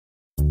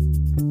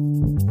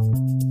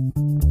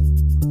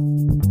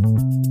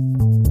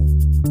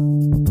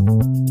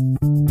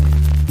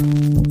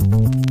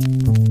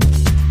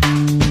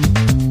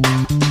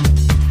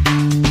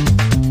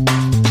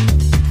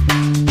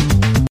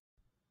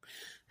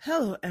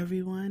Hello,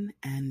 everyone,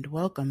 and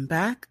welcome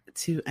back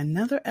to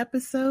another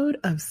episode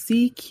of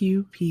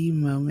CQP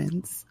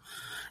Moments.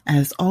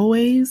 As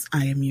always,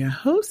 I am your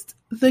host,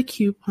 the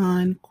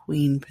Coupon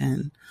Queen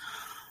Pen.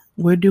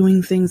 We're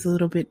doing things a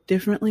little bit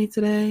differently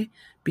today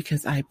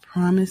because I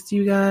promised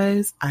you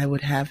guys I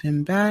would have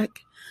him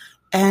back.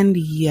 And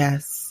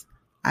yes,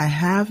 I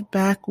have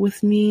back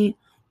with me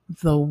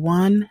the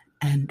one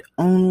and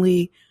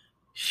only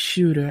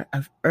shooter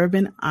of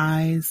Urban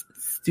Eyes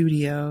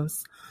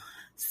Studios.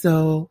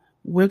 So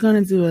we're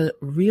going to do a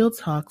real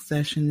talk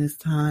session this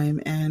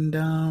time.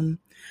 And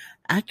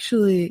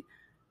actually,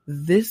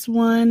 this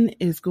one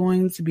is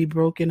going to be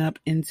broken up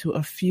into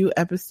a few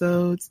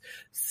episodes.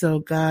 So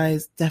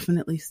guys,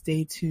 definitely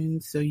stay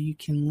tuned so you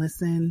can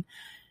listen.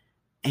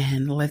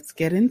 And let's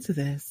get into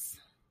this.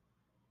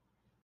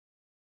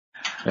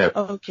 Yep.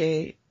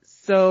 Okay.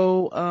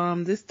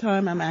 So this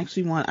time I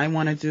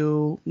want to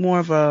do more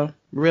of a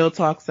real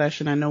talk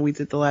session. I know we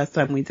did the last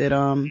time we did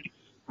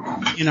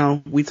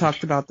we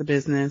talked about the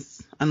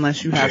business,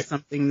 unless you have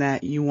something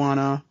that you want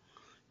to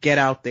get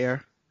out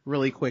there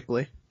really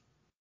quickly.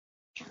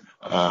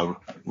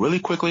 Really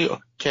quickly,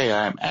 okay,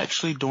 I'm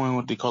actually doing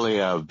what they call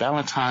a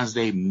Valentine's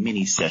Day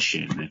mini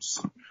session. It's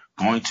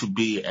going to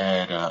be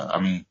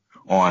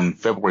on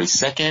February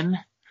 2nd.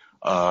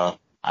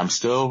 I'm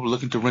still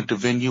looking to rent the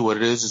venue. What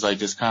it is like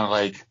just kind of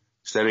like,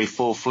 instead of a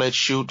full-fledged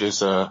shoot,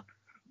 just a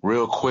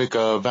real quick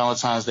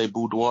Valentine's Day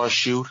boudoir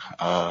shoot.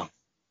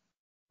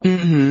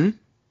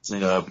 It's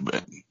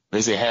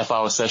basically a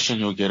half-hour session.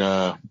 You'll get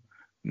a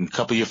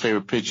couple of your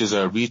favorite pictures,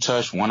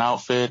 retouch, one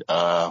outfit,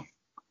 customize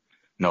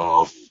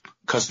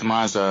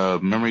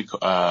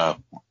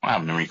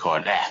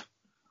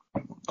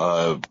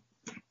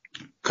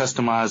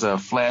customize a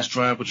flash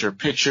drive with your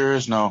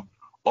pictures.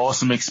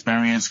 Awesome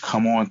experience.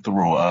 Come on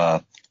through.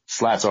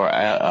 Slots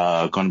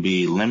are going to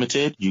be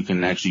limited. You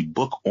can actually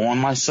book on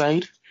my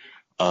site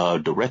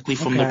directly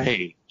from the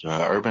page,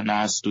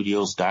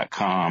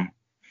 urbanizestudios.com.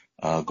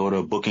 Go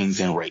to bookings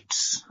and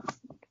rates.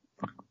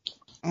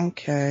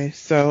 Okay,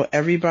 so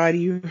everybody,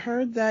 you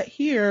heard that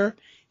here.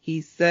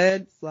 He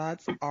said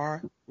slots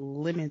are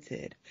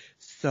limited.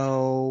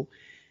 So,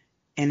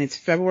 and it's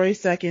February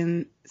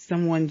 2nd.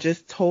 Someone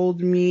just told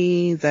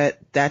me that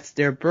that's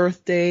their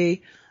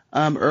birthday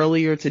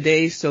earlier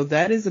today. So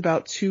that is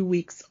about 2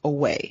 weeks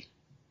away.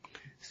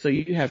 So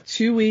you have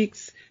 2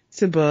 weeks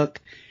to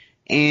book,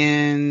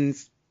 and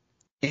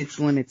it's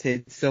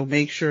limited. So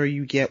make sure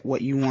you get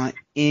what you want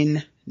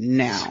in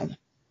now.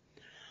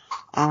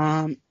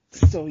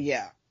 So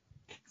yeah.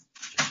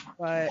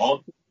 But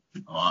also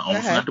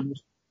got the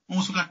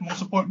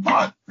most important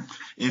part.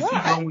 If you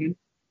go in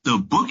the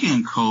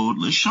booking code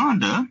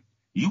LaShonda,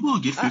 you will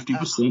get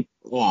 50%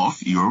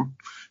 off your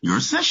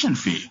session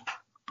fee.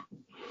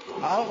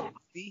 Oh,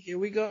 see, here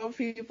we go,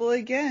 people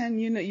again.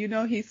 You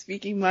know he's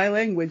speaking my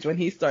language when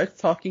he starts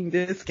talking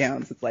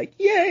discounts. It's like,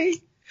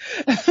 yay!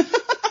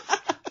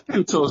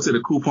 You talk to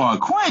the coupon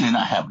queen and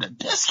I have the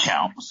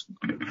discounts.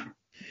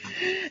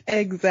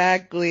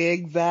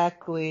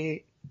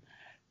 Exactly.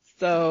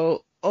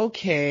 So,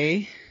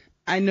 okay.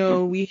 I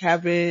know we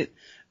haven't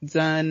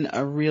done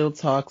a real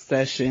talk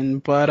session,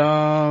 but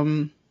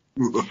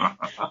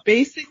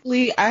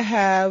basically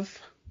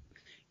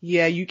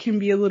you can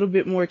be a little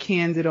bit more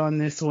candid on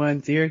this one.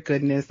 Dear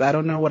goodness, I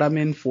don't know what I'm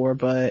in for,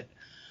 but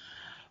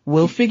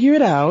we'll figure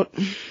it out.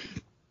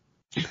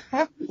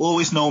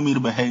 Always know me to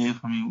behave.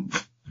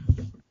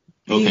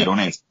 Okay, don't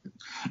answer.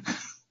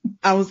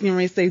 I was going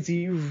to say, do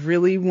you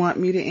really want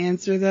me to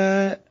answer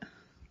that?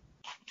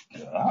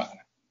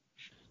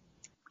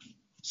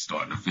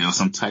 Starting to feel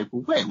some type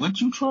of way.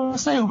 What you trying to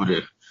say over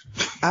there?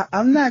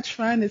 I'm not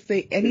trying to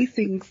say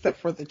anything except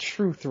for the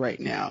truth right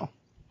now.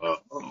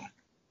 Uh-oh.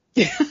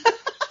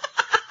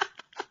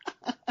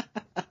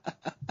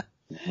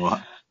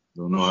 Well,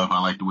 don't know if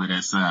I like the way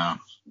that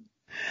sounds.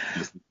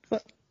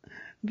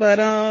 But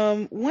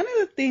one of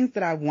the things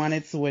that I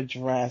wanted to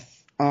address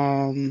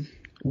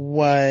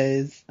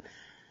was,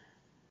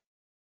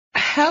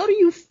 how do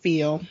you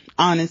feel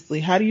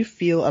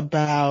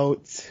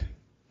about,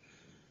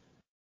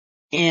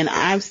 and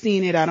I've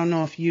seen it, I don't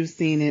know if you've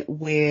seen it,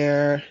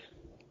 where,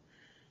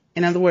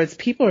 in other words,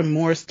 people are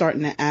more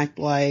starting to act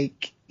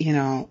like,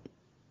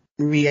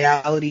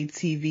 reality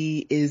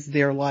TV is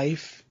their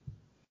life.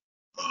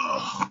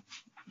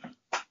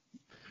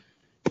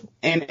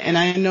 And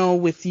I know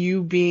with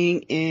you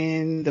being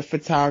in the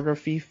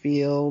photography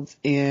field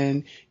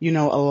and, a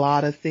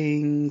lot of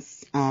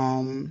things,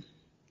 how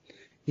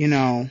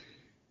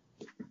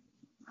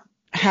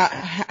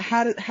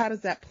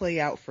does that play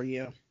out for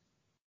you?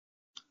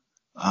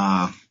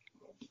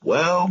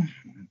 Well,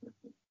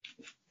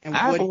 and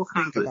what do you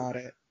think about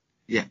it?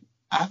 Yeah,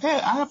 I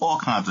have all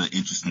kinds of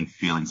interesting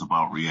feelings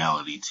about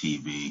reality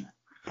TV.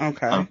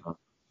 Okay.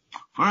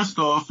 First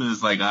off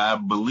is I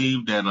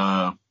believe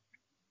that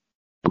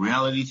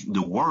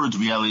the words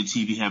reality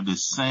TV have the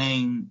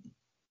same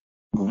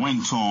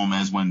ring to them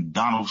as when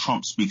Donald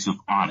Trump speaks of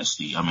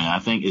honesty. I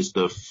think it's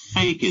the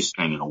fakest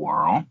thing in the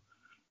world.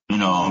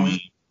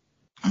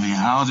 I mean,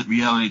 how is it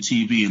reality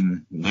TV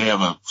and they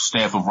have a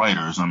staff of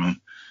writers?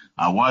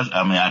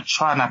 I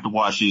try not to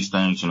watch these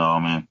things,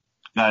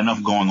 got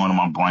enough going on in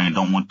my brain.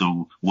 Don't want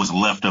what's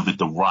left of it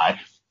to rot.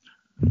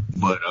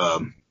 But,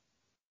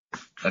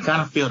 I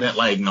kind of feel that,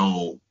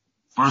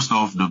 first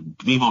off, the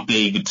people there,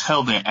 you can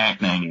tell they're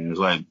acting, and it's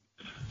like,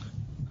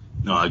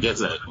 I guess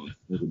that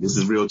this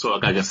is real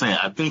talk. Like I said,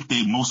 I think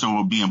most of them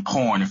would be in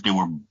porn if they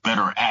were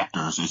better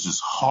actors. It's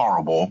just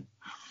horrible.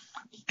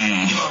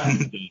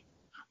 And,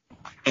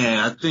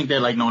 and I think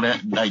that,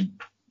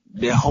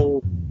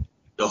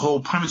 the whole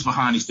premise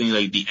behind these things,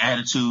 like the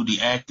attitude,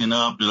 the acting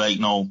up,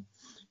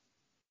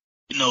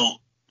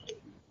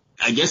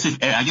 I guess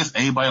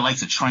everybody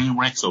likes a train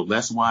wreck, so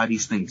that's why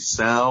these things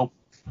sell.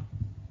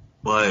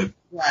 But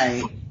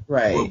right.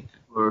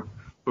 For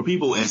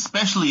people,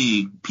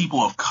 especially people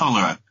of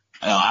color,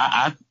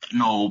 I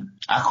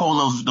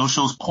call those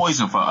shows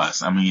poison for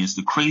us. I mean, it's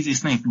the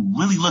craziest thing. If you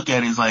really look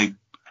at it, it's like,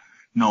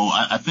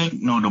 I think,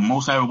 the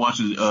most I ever watched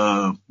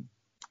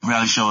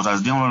reality shows, I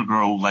was dealing with a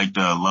girl who liked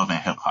Love and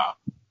Hip Hop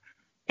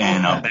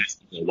and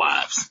Basketball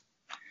Wives.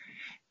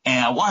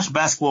 And I watched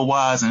Basketball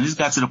Wives, and this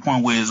got to the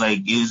point where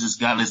it just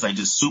got this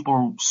just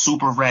super,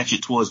 super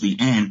ratchet towards the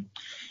end.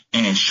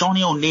 And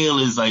Shawnee O'Neal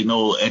is at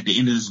the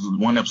end of this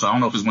one episode, I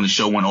don't know if it's when the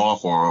show went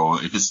off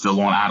or if it's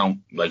still on. I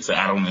don't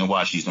even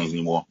watch these things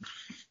anymore.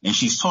 And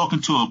she's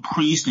talking to a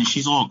priest and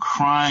she's all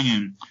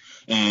crying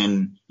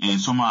and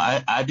so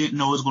I didn't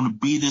know it was going to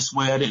be this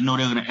way. I didn't know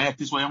they were going to act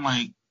this way. I'm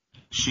like,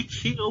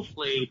 Shaquille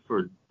played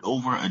for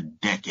over a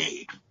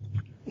decade.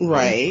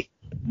 Right.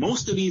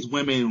 Most of these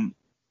women,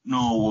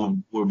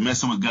 were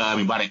messing with guys. I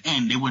mean, by the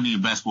end, they weren't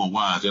even basketball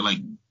wives. They're like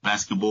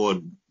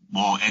basketball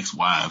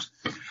ex-wives.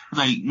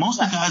 Like,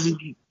 most of the guys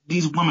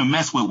these women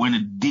mess with were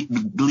in the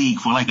league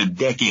for like a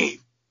decade.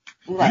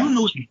 Right. You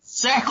knew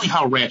exactly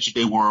how ratchet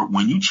they were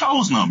when you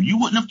chose them. You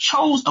wouldn't have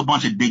chose a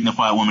bunch of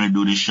dignified women to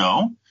do this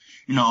show,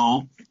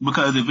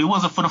 because if it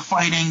wasn't for the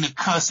fighting, the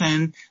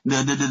cussing,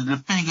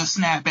 the finger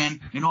snapping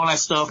and all that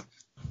stuff,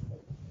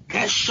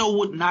 that show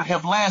would not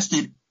have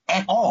lasted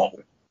at all.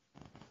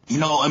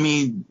 All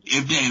these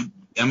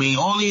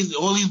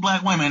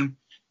black women,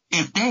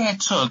 if they had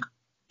took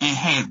and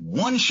had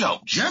one show,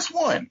 just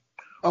one,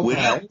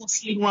 without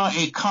sitting around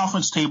a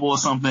conference table or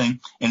something,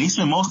 and they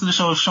spent most of the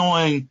show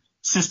showing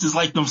sisters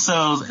like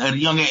themselves at a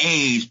younger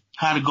age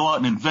how to go out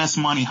and invest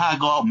money, how to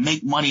go out and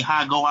make money,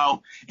 how to go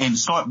out and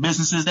start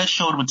businesses, that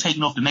show would have been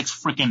taken off the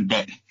next freaking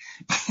day.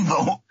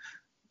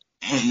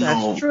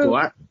 That's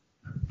true.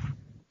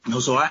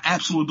 So I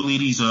absolutely believe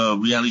these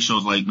reality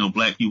shows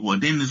black people,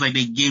 and then it's like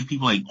they give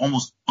people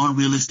almost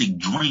unrealistic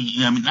dreams.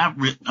 I mean, not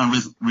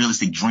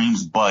unrealistic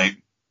dreams, but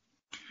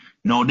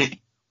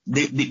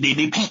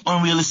they paint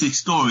unrealistic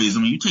stories.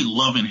 I mean, you take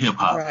Love and Hip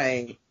Hop.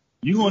 Right.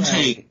 You're gonna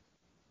take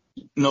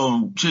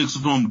chicks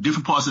from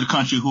different parts of the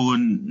country who are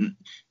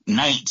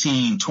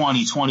 19,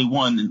 20,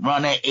 21,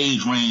 around that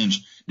age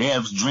range. They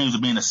have dreams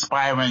of being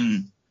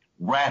aspiring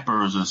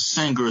rappers or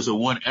singers or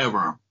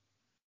whatever.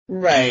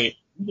 Right.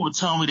 You gonna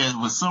tell me that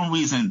for some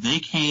reason they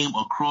came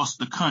across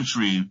the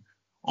country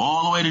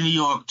all the way to New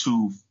York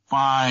to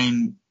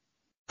find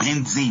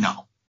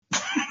Benzino?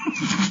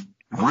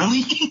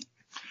 Really?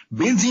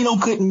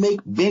 Benzino couldn't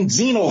make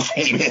Benzino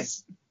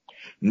famous.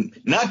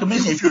 Not to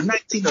mention if you're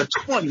 19 or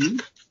 20.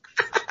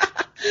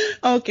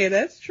 Okay,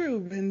 that's true.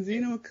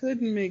 Benzino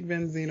couldn't make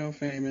Benzino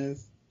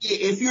famous.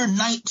 If you're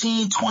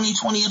 19, 20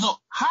 years old,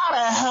 how the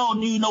hell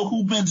do you know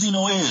who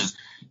Benzino is?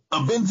 A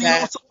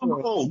Benzino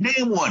song?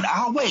 Name one.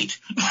 I'll wait.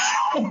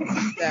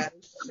 That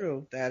is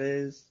true. That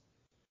is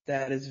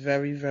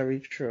very,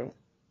 very true.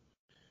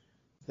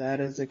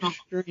 That is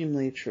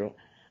extremely true.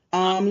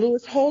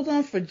 Lewis, hold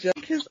on for just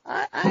because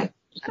I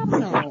don't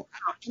know.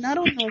 And I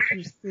don't know if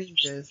you've seen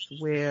this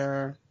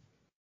where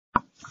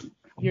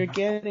you're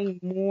getting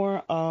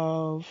more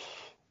of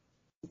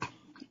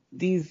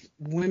these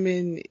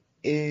women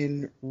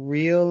in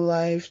real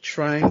life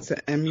trying to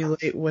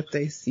emulate what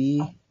they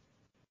see.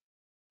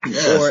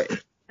 Yes. Or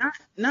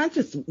not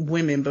just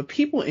women, but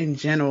people in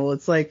general.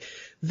 It's like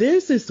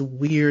there's this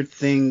weird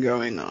thing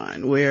going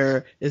on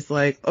where it's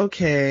like,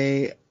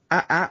 okay,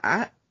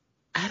 I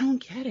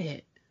don't get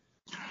it.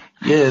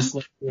 Yes,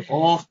 they're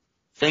all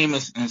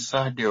famous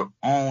inside their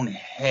own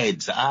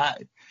heads.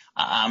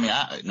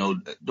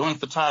 Doing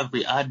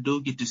photography, I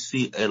do get to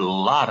see a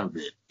lot of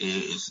it.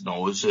 It's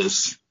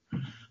just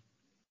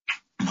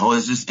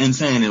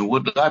insane. And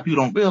what a lot of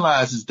people don't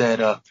realize is that,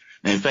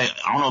 in fact,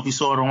 I don't know if you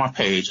saw it on my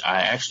page.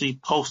 I actually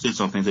posted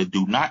something that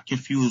do not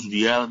confuse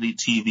reality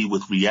TV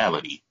with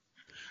reality.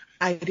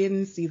 I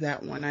didn't see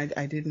that one. I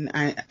didn't.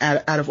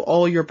 Out of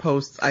all your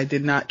posts, I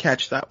did not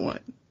catch that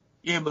one.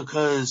 Yeah,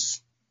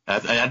 because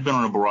I've been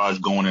on a barrage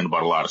going in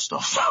about a lot of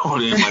stuff. So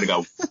I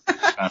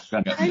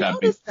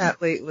noticed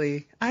that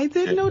lately. I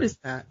did notice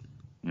that.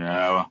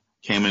 Yeah, I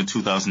came in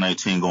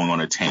 2019 going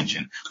on a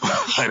tangent.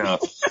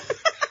 But,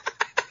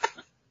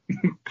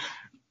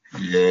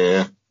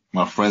 yeah.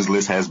 My friends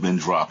list has been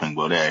dropping,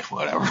 but hey,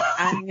 whatever.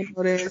 I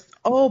noticed.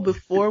 Oh,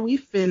 before we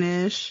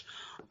finish,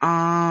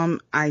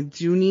 I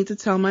do need to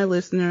tell my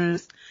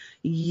listeners,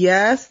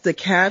 Yes, the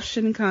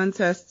caption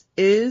contest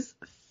is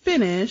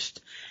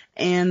finished,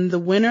 and the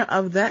winner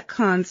of that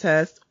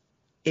contest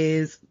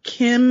is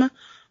Kim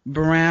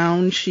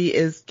Brown. She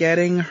is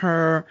getting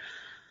her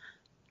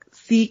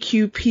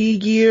CQP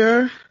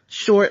gear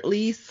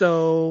shortly,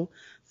 so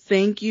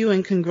thank you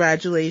and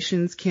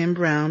congratulations, Kim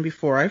Brown,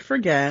 before I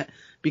forget,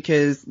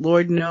 because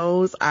Lord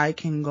knows I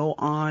can go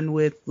on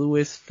with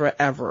Lewis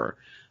forever.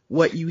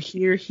 What you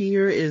hear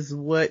here is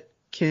what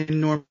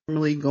can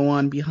normally go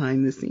on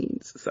behind the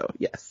scenes. So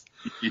yes,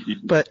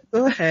 but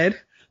go ahead.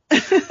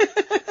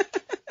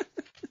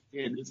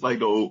 And it's like,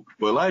 though,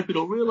 but a lot of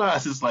people don't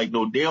realize it's like,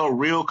 though, there are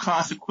real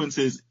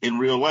consequences in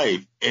real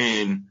life.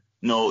 And,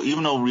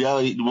 even though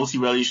most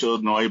reality shows,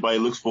 everybody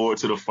looks forward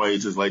to the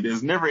fights, it's like,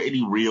 there's never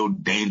any real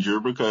danger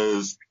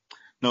because,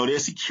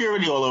 there's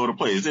security all over the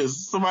place.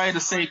 There's somebody to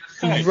say,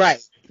 right.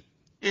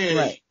 Yeah.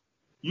 Right.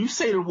 You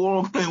say the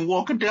wrong thing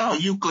walking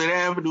down Euclid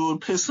Avenue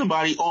and piss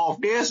somebody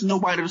off. There's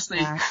nobody to say,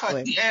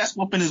 cut, the ass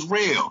whooping is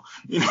real.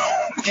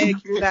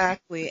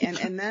 Exactly.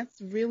 And that's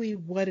really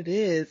what it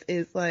is.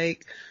 It's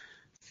like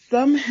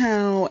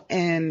somehow,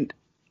 and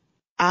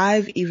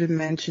I've even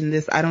mentioned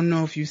this, I don't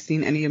know if you've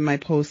seen any of my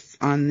posts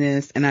on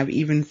this, and I've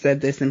even said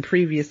this in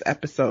previous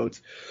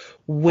episodes,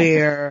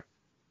 where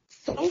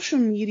social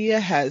media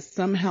has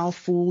somehow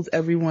fooled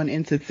everyone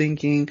into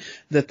thinking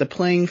that the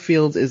playing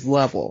field is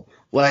level.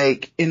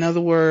 Like, in other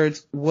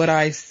words, what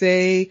I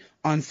say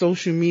on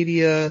social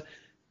media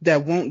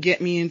that won't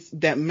get me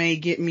that may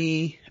get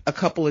me a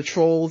couple of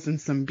trolls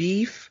and some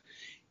beef,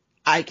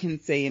 I can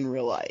say in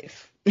real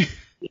life.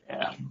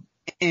 Yeah.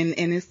 And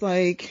it's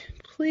like,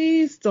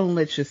 please don't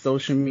let your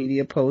social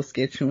media posts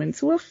get you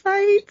into a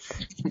fight.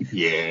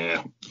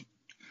 Yeah.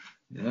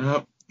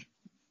 Yep.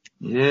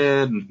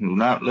 Yeah. Do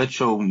not let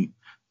your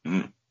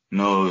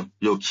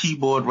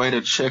keyboard write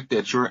a check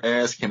that your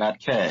ass cannot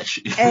cash.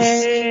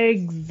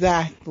 Exactly.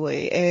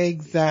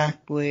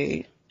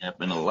 Yep.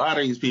 And a lot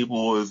of these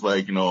people is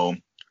like, I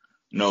don't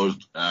want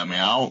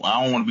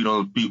to be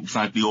those people,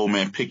 like the old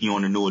man picking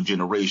on the newer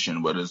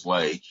generation, but it's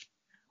like,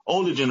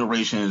 older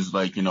generations,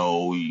 like,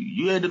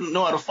 you had to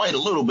know how to fight a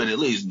little bit at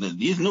least.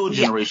 These newer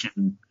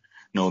generation,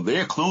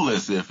 they're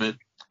clueless if it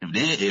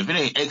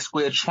ain't X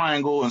squared,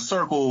 triangle, and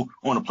circle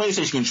on a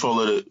PlayStation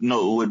controller,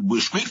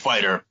 with Street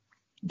Fighter,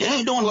 they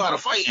ain't doing a lot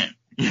of fighting.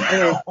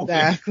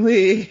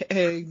 Exactly.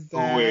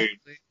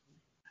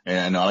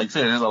 And like I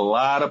said, there's a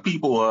lot of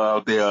people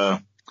out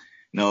there.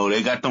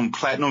 They got them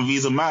platinum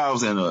Visa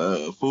miles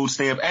and food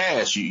stamp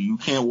ass. You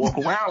can't walk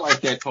around like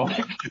that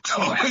talking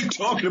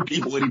to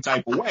people any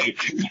type of way.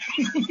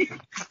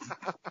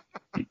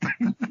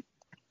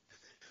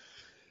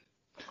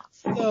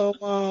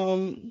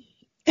 So,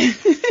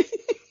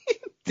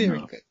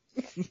 very good.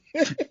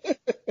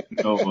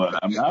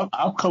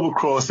 I've come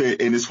across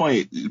it, and it's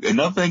funny.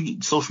 Another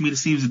thing social media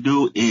seems to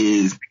do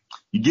is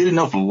you get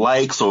enough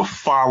likes or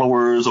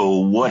followers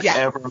or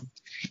whatever. Yes.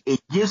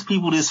 It gives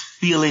people this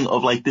feeling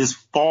of like this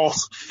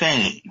false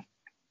fame.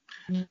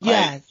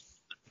 Yes.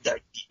 The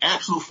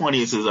absolute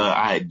funniest is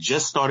I had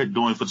just started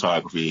doing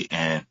photography,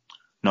 and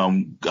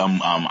I'm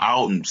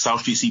out in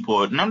South Street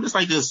Seaport, and I'm just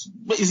like this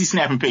busy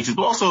snapping pictures,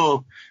 but also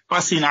if I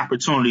see an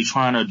opportunity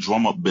trying to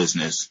drum up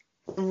business.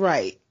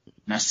 Right.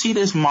 And I see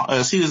this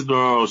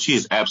girl, she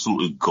is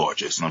absolutely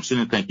gorgeous, and I'm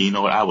sitting there thinking,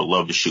 what, I would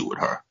love to shoot with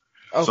her.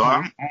 Okay. So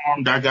I'm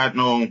armed, I got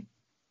no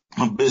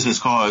business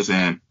cards,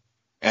 and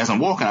as I'm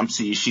walking, I'm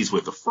seeing she's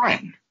with a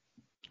friend.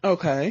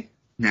 Okay.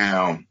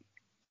 Now,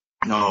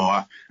 I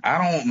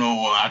don't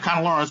know. I kind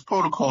of learned this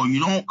protocol.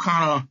 You don't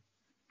kind of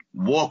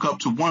walk up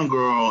to one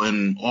girl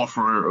and offer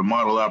her a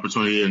model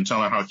opportunity and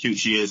tell her how cute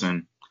she is,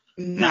 and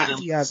not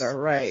the other.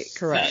 Right.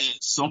 Correct.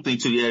 Something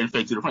to the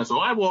effect to the friend. So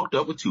I walked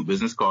up with 2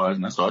 business cards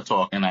and I started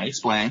talking. I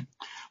explained,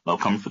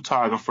 I'm a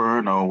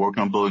photographer,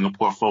 working on building a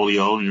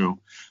portfolio.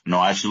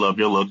 I actually love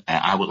your look,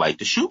 and I would like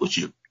to shoot with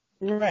you.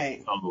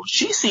 Right. So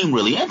she seemed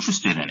really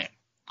interested in it.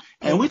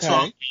 And we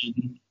talked.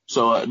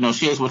 So,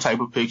 she asked what type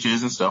of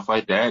pictures and stuff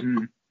like that.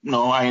 And,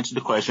 I answered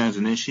the questions.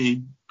 And then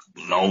she,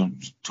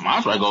 to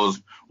my side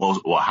goes,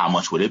 well, how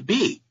much would it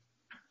be?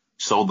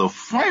 So the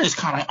friend is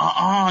kind of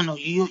like, no,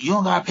 you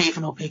don't got to pay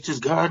for no pictures,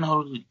 girl.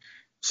 No.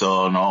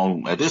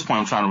 So, at this point,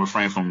 I'm trying to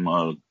refrain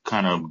from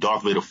kind of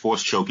Darth Vader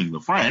force choking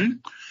the friend.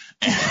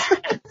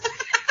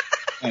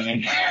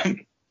 And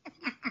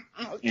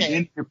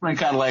then the friend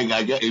kind of like,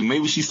 I guess,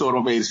 maybe she sort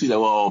of made it. She's like,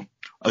 well,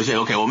 I say,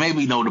 okay, well,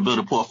 maybe, to build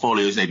a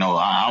portfolio. They say, no,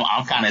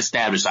 I'm kind of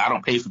established, so I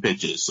don't pay for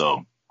pictures.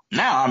 So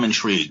now I'm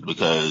intrigued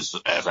because,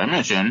 as I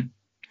mentioned,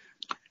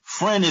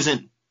 friend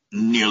isn't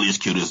nearly as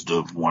cute as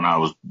the one I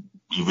was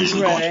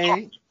visually going to talk.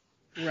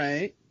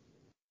 Right.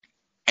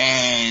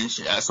 And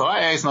so I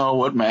asked,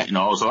 what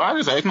so I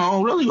just asked,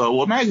 really,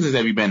 what magazines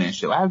have you been in?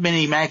 I haven't been in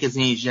any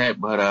magazines yet,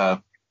 but,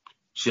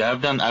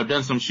 I've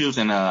done some shoots,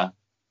 and,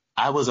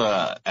 I was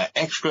an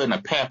extra in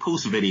a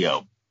Papoose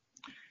video.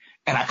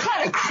 And I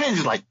kind of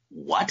cringed, like,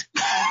 what?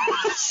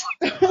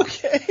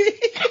 Okay.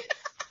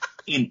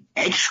 An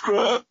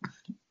extra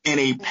in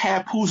a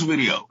Papoose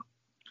video.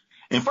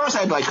 And first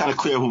I had to kind of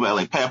clear up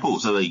about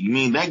Papoose. So you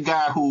mean that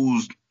guy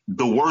who's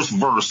the worst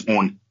verse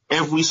on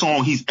every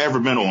song he's ever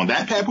been on.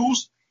 That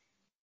Papoose?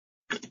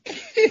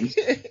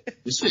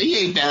 He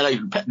ain't that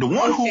like the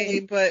one okay,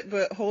 who.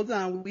 but hold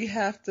on. We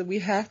have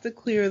to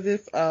clear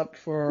this up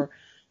for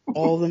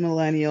all the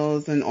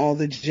millennials and all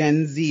the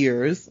Gen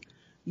Zers.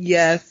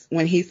 Yes,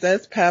 when he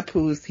says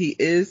Papoose, he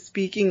is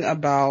speaking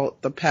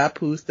about the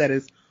Papoose that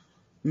is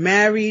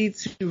married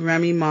to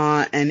Remy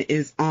Ma and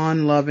is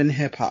on Love and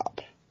Hip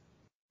Hop.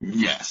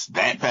 Yes,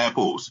 that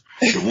Papoose.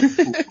 The one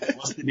who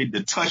busted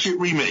the Touch It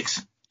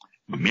remix.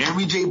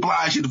 Mary J.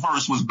 Blige's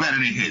verse was better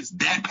than his.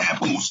 That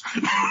Papoose.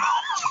 And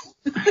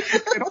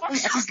I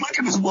was looking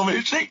at this woman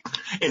and she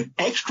an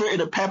extra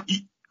in a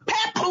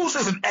Papoose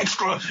is an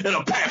extra in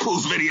a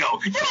Papoose video.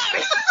 You know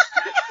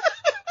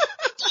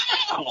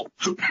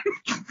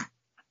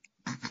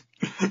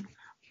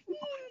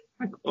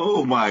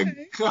oh my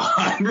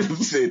God.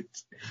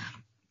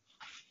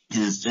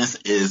 It's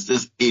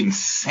just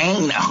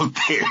insane out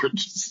there.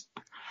 Just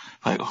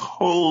like,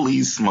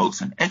 holy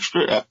smokes, an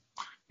extra.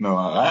 No,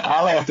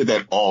 I laughed at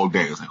that all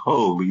day. I was like,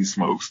 holy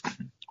smokes.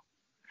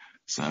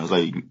 So it was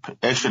like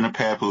extra in the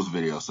Papoose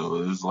video. So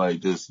it was like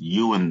just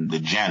you and the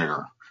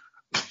janitor.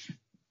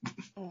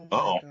 Oh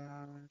my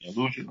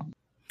God.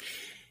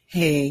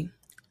 Hey,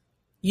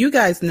 you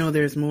guys know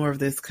there's more of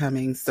this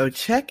coming, so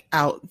check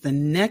out the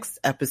next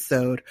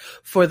episode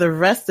for the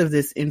rest of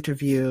this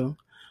interview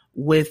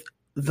with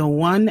the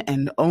one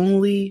and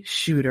only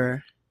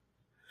Shooter.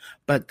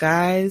 But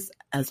guys,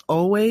 as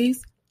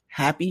always,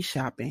 happy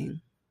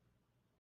shopping.